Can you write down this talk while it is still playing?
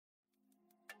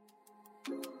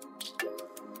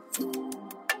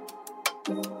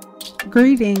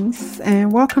Greetings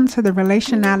and welcome to the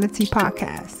Relationality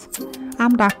Podcast.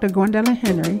 I'm Dr. Gwendolyn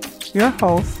Henry, your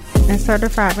host and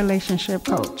certified relationship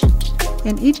coach.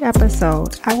 In each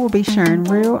episode, I will be sharing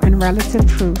real and relative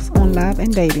truths on love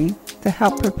and dating to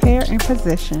help prepare and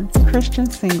position Christian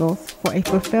singles for a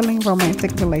fulfilling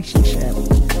romantic relationship.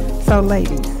 So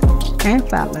ladies and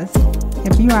fellas,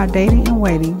 if you are dating and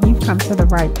waiting, you've come to the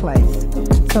right place.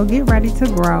 So get ready to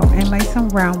grow and lay some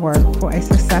groundwork for a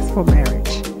successful marriage.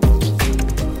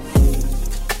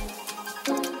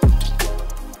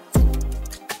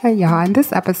 Hey y'all, in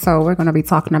this episode, we're going to be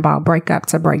talking about breakup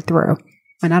to breakthrough.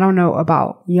 And I don't know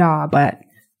about y'all, but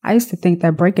I used to think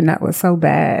that breaking up was so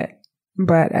bad.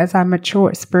 But as I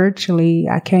matured spiritually,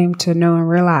 I came to know and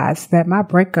realize that my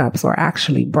breakups were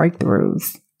actually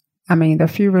breakthroughs. I mean, the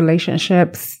few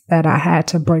relationships that I had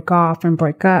to break off and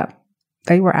break up,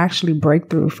 they were actually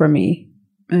breakthrough for me.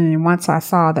 And once I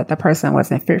saw that the person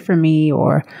wasn't fit for me,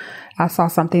 or I saw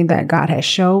something that God had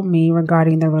showed me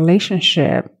regarding the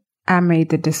relationship, I made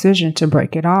the decision to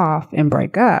break it off and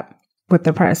break up with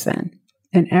the person.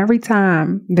 And every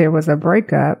time there was a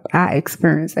breakup, I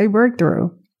experienced a breakthrough.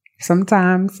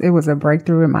 Sometimes it was a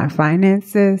breakthrough in my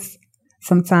finances.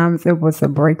 Sometimes it was a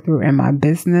breakthrough in my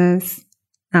business.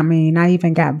 I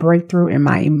even got breakthrough in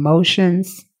my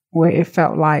emotions, where it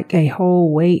felt like a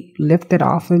whole weight lifted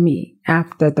off of me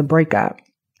after the breakup.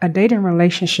 A dating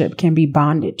relationship can be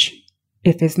bondage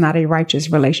if it's not a righteous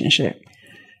relationship.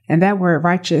 And that word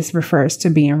righteous refers to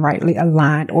being rightly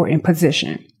aligned or in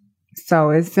position.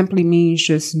 So it simply means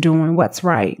just doing what's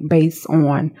right based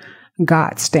on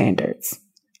God's standards.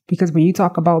 Because when you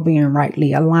talk about being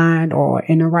rightly aligned or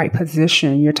in the right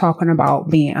position, you're talking about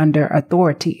being under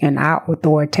authority. And our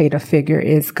authoritative figure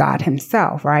is God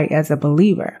himself, right? As a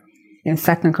believer. In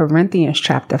 2 Corinthians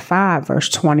chapter 5, verse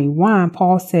 21,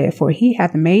 Paul said, "For he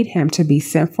hath made him to be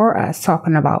sin for us,"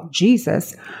 talking about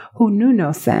Jesus, "who knew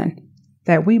no sin,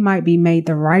 that we might be made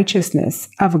the righteousness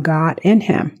of God in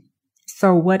him."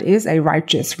 So what is a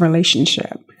righteous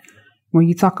relationship? When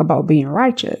you talk about being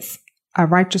righteous, a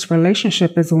righteous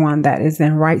relationship is one that is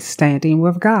in right standing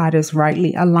with God, is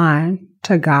rightly aligned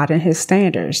to God and his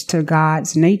standards, to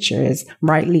God's nature, is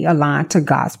rightly aligned to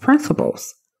God's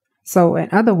principles. So in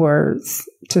other words,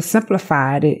 to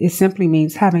simplify it, it simply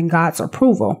means having God's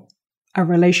approval, a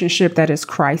relationship that is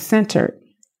Christ-centered.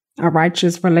 A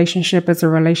righteous relationship is a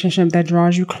relationship that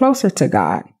draws you closer to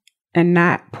God and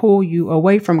not pull you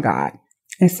away from God.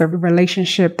 It's a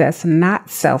relationship that's not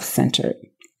self-centered,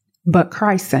 but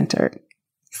Christ-centered.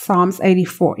 Psalms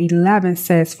 84:11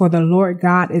 says, "For the Lord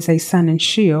God is a sun and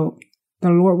shield. The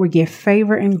Lord will give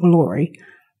favor and glory.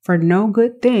 For no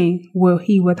good thing will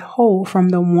he withhold from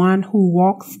the one who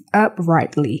walks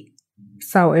uprightly."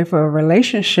 So if a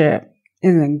relationship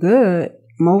isn't good,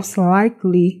 most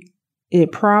likely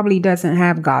it probably doesn't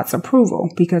have God's approval,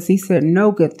 because he said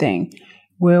no good thing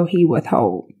will he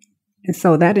withhold. And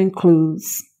so that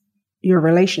includes your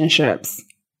relationships.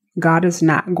 God is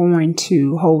not going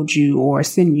to hold you or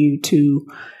send you to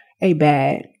a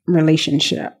bad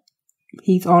relationship.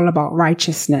 He's all about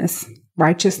righteousness.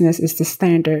 Righteousness is the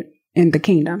standard in the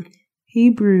kingdom.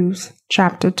 Hebrews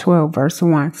chapter 12 verse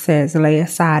 1 says, "Lay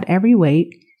aside every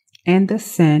weight and the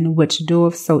sin which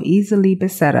doeth so easily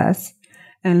beset us,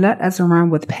 and let us run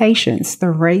with patience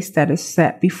the race that is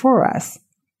set before us."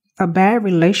 A bad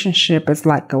relationship is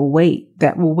like a weight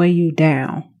that will weigh you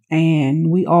down. And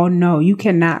we all know you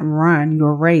cannot run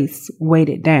your race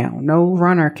weighted down. No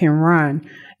runner can run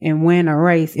and win a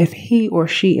race if he or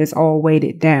she is all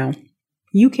weighted down.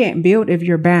 You can't build if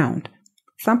you're bound.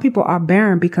 Some people are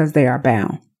barren because they are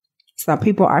bound. Some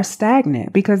people are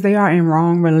stagnant because they are in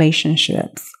wrong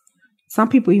relationships. Some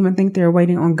people even think they're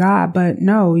waiting on God, but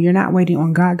no, you're not waiting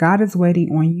on God. God is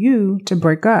waiting on you to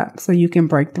break up so you can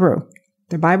break through.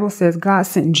 The Bible says God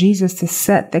sent Jesus to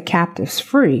set the captives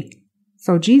free.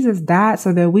 So Jesus died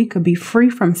so that we could be free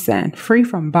from sin, free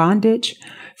from bondage,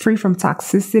 free from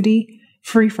toxicity,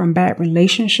 free from bad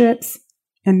relationships.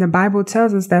 And the Bible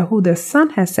tells us that who the Son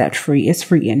has set free is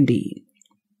free indeed.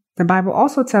 The Bible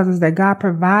also tells us that God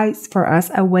provides for us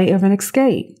a way of an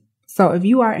escape. So if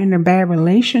you are in a bad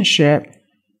relationship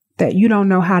that you don't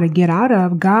know how to get out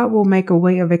of, God will make a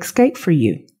way of escape for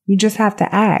you. You just have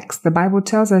to ask. The Bible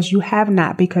tells us you have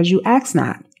not because you ask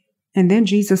not. And then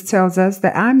Jesus tells us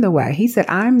that I'm the way. He said,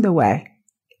 "I'm the way."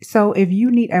 So if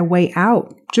you need a way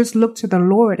out, just look to the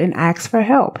Lord and ask for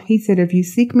help. He said, "If you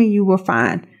seek me, you will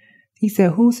find." He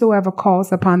said, "Whosoever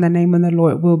calls upon the name of the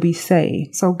Lord will be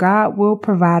saved." So God will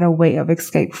provide a way of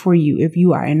escape for you if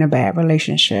you are in a bad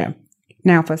relationship.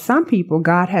 Now, for some people,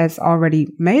 God has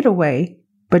already made a way,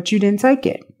 but you didn't take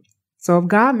it. So if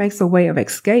God makes a way of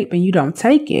escape and you don't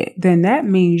take it, then that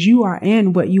means you are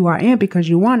in what you are in because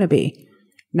you want to be,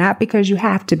 not because you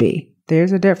have to be.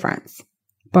 There's a difference.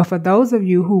 But for those of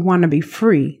you who want to be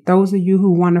free, those of you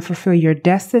who want to fulfill your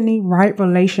destiny, right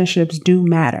relationships do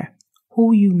matter.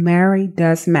 Who you marry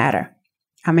does matter.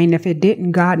 I mean, if it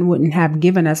didn't, God wouldn't have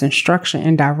given us instruction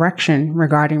and direction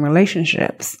regarding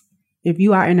relationships. If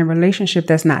you are in a relationship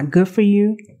that's not good for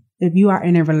you, if you are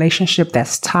in a relationship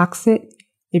that's toxic,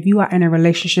 if you are in a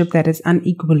relationship that is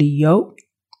unequally yoked,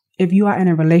 if you are in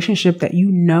a relationship that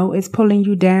you know is pulling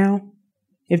you down,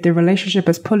 if the relationship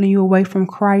is pulling you away from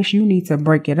Christ, you need to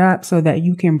break it up so that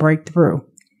you can break through.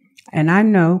 And I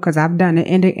know, because I've done it,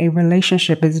 ending a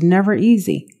relationship is never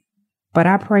easy. But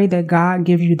I pray that God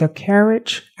give you the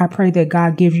courage. I pray that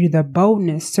God give you the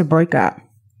boldness to break up.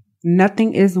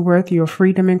 Nothing is worth your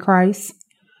freedom in Christ.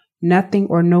 Nothing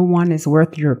or no one is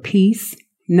worth your peace.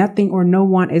 Nothing or no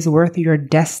one is worth your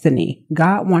destiny.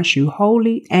 God wants you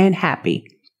holy and happy.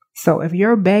 So if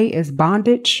your bae is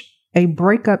bondage, a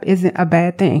breakup isn't a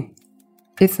bad thing.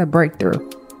 It's a breakthrough.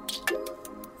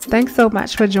 Thanks so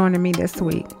much for joining me this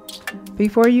week.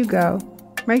 Before you go,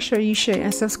 make sure you share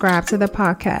and subscribe to the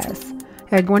podcast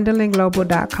at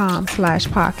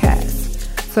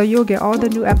gwendolynglobal.com/podcast so you'll get all the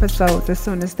new episodes as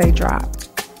soon as they drop.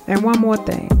 And one more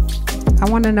thing, I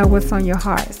want to know what's on your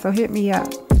heart, so hit me up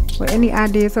with any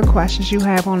ideas or questions you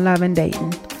have on love and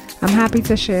dating. I'm happy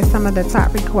to share some of the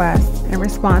top requests and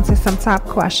respond to some top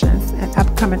questions in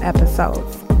upcoming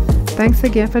episodes. Thanks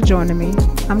again for joining me.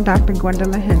 I'm Dr.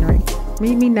 Gwendolyn Henry.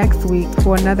 Meet me next week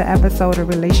for another episode of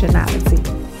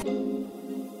Relationality.